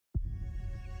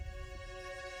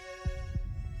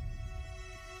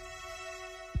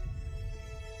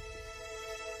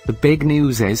The big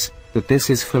news is that this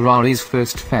is Ferrari's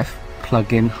first FEV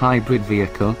plug-in hybrid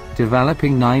vehicle,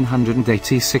 developing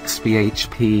 986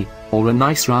 bhp, or a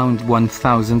nice round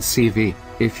 1000 CV,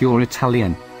 if you're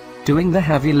Italian. Doing the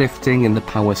heavy lifting in the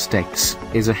power stakes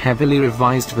is a heavily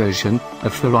revised version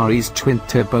of Ferrari's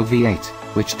twin-turbo V8,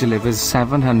 which delivers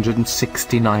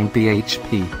 769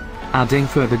 bhp. Adding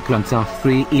further grunt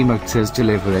R3 e-motors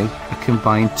delivering a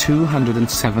combined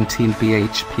 217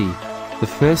 bhp. The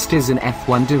first is an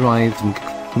F1-derived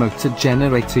motor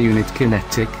generator unit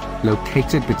kinetic,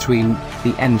 located between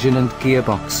the engine and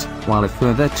gearbox, while a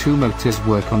further 2 motors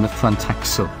work on the front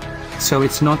axle. So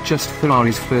it's not just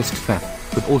Ferrari's first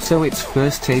FEV, but also its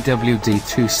first AWD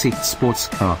 2-seat sports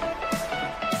car.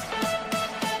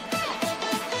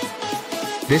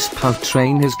 This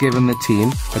powertrain has given the team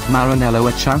at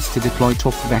Maranello a chance to deploy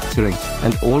torque vectoring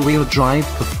and all-wheel drive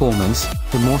performance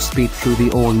for more speed through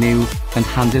the all-new and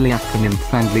handily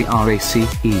acronym-friendly RACE,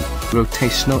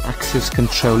 Rotational Axis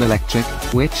Control Electric,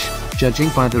 which, judging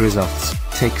by the results,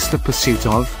 takes the pursuit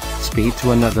of speed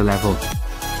to another level.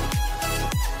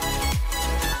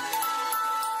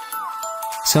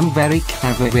 Some very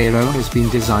clever aero has been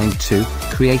designed to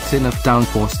create enough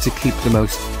downforce to keep the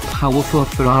most powerful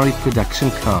Ferrari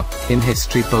production car in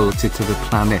history bolted to the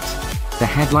planet. The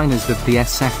headline is that the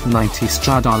SF90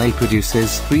 Stradale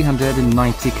produces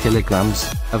 390 kilograms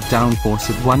of downforce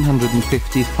at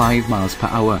 155 miles per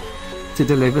hour. To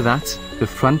deliver that, the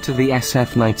front of the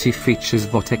SF90 features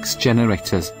vortex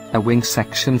generators, a wing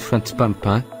section front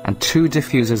bumper, and 2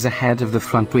 diffusers ahead of the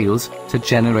front wheels to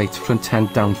generate front-end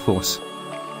downforce.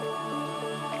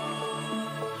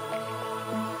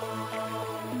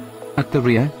 At the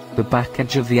rear, the back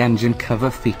edge of the engine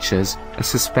cover features a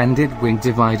suspended wing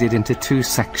divided into 2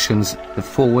 sections, the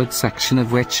forward section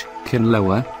of which can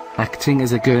lower, acting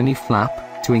as a gurney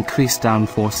flap to increase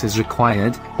downforce as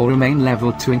required, or remain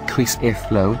level to increase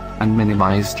airflow and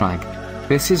minimize drag.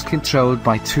 This is controlled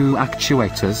by 2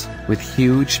 actuators, with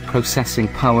huge processing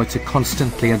power to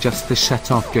constantly adjust the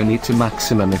shut-off gurney to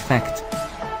maximum effect.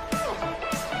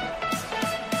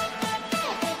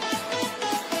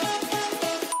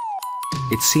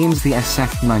 It seems the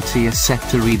SF90 is set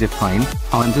to redefine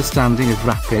our understanding of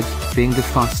rapid, being the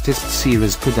fastest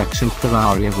series production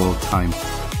Ferrari of all time.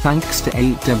 Thanks to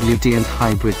AWD and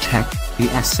hybrid tech, the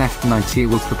SF90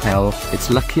 will propel its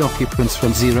lucky occupants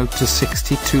from 0 to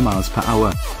 62 miles per hour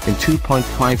in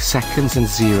 2.5 seconds and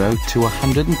 0 to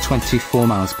 124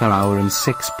 miles per hour in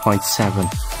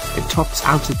 6.7. It tops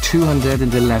out at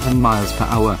 211 miles per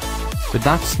hour. But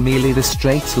that's merely the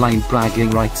straight-line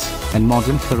bragging rights, and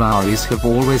modern Ferraris have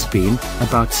always been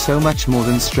about so much more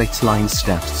than straight-line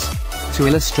steps. To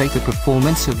illustrate the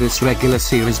performance of this regular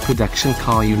series production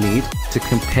car, you need to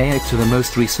compare it to the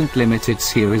most recent limited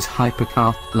series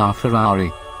hypercar, LaFerrari.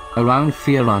 Around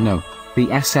Fiorano, the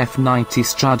SF90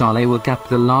 Stradale will gap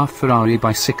the LaFerrari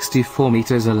by 64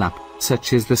 meters a lap,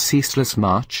 such is the ceaseless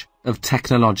march of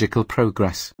technological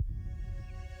progress.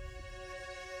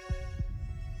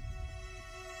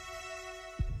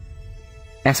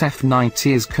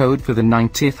 SF90 is code for the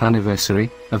 90th anniversary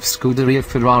of Scuderia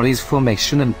Ferrari's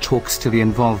formation and talks to the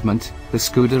involvement the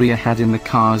Scuderia had in the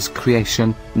car's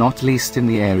creation, not least in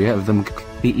the area of the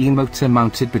e-motor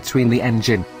mounted between the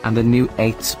engine and the new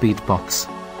 8-speed box.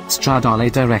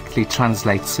 Stradale directly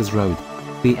translates as road.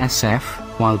 The SF,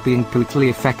 while being brutally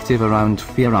effective around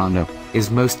Fiorano,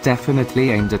 is most definitely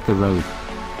aimed at the road.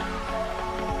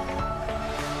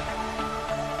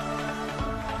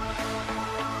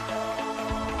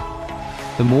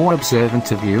 The more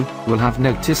observant of you will have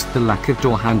noticed the lack of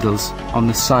door handles on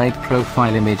the side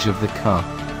profile image of the car.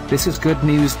 This is good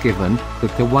news given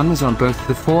that the ones on both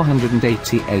the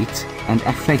 488 and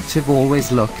F8 have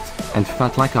always looked and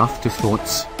felt like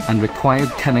afterthoughts, and required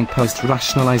cunning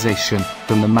post-rationalization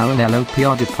from the Maranello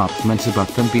PR department about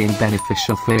them being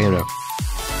beneficial for aero.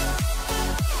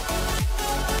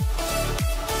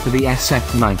 For the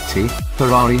SF90,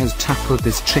 Ferrari has tackled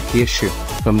this tricky issue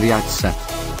from the outset.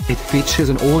 It features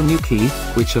an all-new key,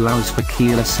 which allows for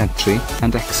keyless entry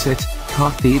and exit.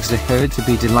 Car thieves are heard to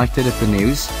be delighted at the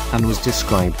news, and was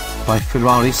described by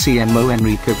Ferrari CMO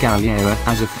Enrico Galliera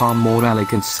as a far more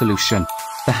elegant solution.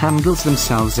 The handles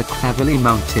themselves are cleverly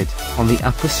mounted on the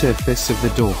upper surface of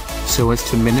the door, so as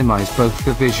to minimize both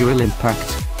the visual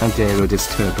impact and aero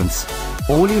disturbance.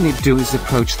 All you need to do is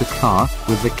approach the car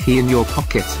with the key in your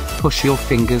pocket, push your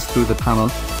fingers through the panel,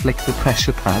 flick the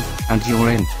pressure pad, and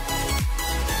you're in.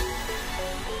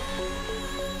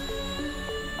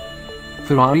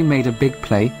 Ferrari made a big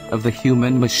play of the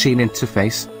human-machine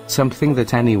interface, something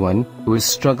that anyone who has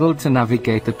struggled to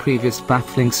navigate the previous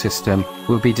baffling system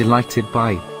will be delighted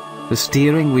by. The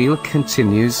steering wheel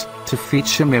continues to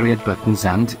feature myriad buttons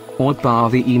and, or bar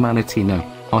the E-Manatino,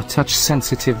 are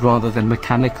touch-sensitive rather than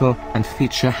mechanical and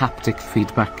feature haptic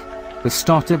feedback. The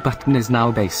starter button is now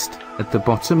based at the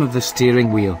bottom of the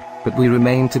steering wheel, but we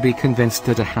remain to be convinced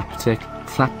that a haptic,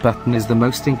 flat button is the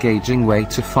most engaging way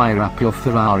to fire up your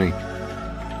Ferrari.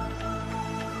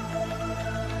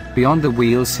 Beyond the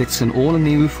wheel sits an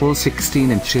all-new full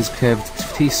 16 inches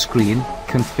curved T-screen,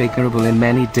 configurable in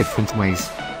many different ways.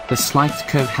 The slight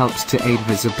curve helps to aid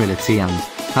visibility and,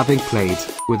 having played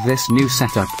with this new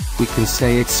setup, we can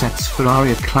say it sets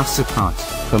Ferrari a class apart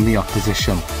from the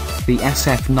opposition. The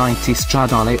SF90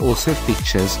 Stradale also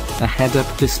features a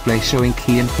head-up display showing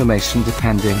key information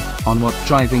depending on what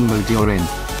driving mode you're in.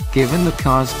 Given the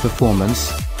car's performance,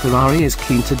 Ferrari is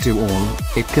keen to do all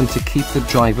it can to keep the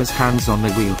driver's hands on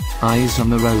the wheel, eyes on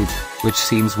the road, which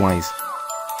seems wise.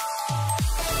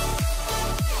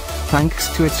 Thanks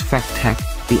to its FET tech,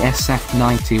 the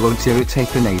SF90 won't irritate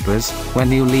the neighbors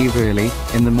when you leave early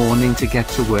in the morning to get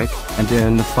to work and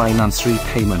earn the finance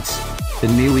repayments. The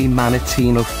new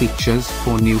E-Manatino features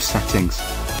 4 new settings.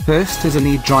 First is an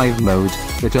e-drive mode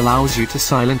that allows you to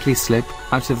silently slip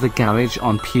out of the garage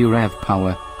on pure rev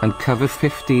power and cover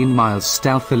 15 miles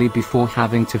stealthily before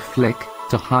having to flick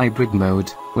to hybrid mode,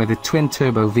 where the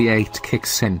twin-turbo V8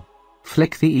 kicks in.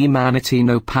 Flick the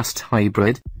E-Manatino past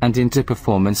hybrid and into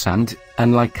performance and,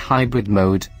 unlike hybrid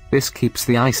mode, this keeps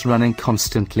the ICE running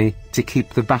constantly to keep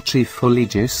the battery fully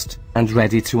juiced and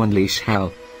ready to unleash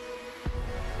hell.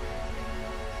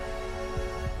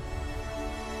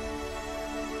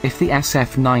 If the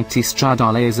SF90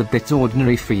 Stradale is a bit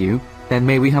ordinary for you, then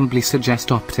may we humbly suggest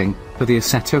opting for the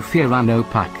Assetto Fiorano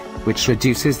pack, which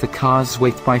reduces the car's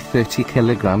weight by 30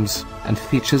 kilograms, and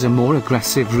features a more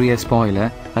aggressive rear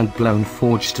spoiler and blown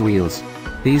forged wheels.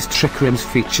 These trick rims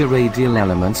feature radial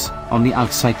elements on the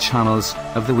outside channels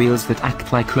of the wheels that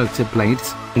act like rotor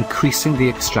blades, increasing the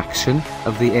extraction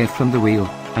of the air from the wheel,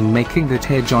 and making the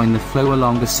air join the flow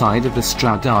along the side of the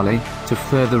Stradale to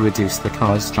further reduce the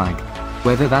car's drag.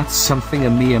 Whether that's something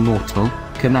a mere mortal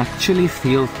can actually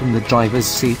feel from the driver's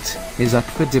seat is up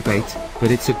for debate, but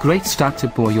it's a great start to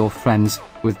bore your friends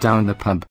with down the pub.